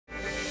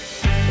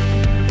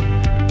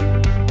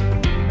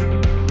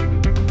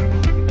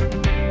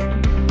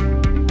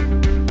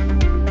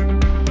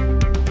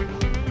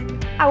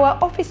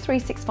Our Office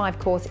 365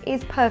 course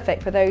is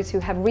perfect for those who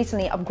have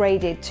recently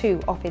upgraded to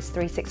Office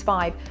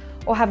 365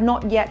 or have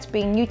not yet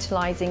been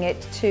utilising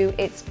it to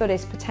its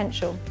fullest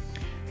potential.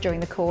 During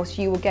the course,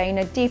 you will gain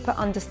a deeper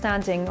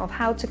understanding of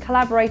how to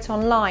collaborate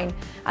online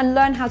and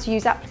learn how to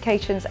use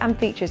applications and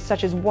features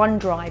such as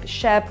OneDrive,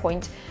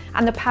 SharePoint,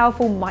 and the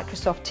powerful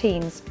Microsoft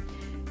Teams.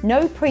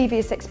 No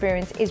previous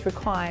experience is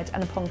required,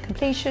 and upon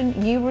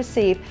completion, you will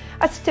receive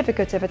a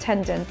certificate of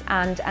attendance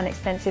and an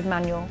extensive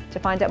manual. To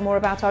find out more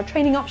about our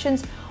training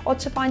options or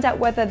to find out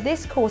whether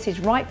this course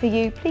is right for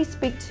you, please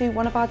speak to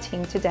one of our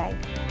team today.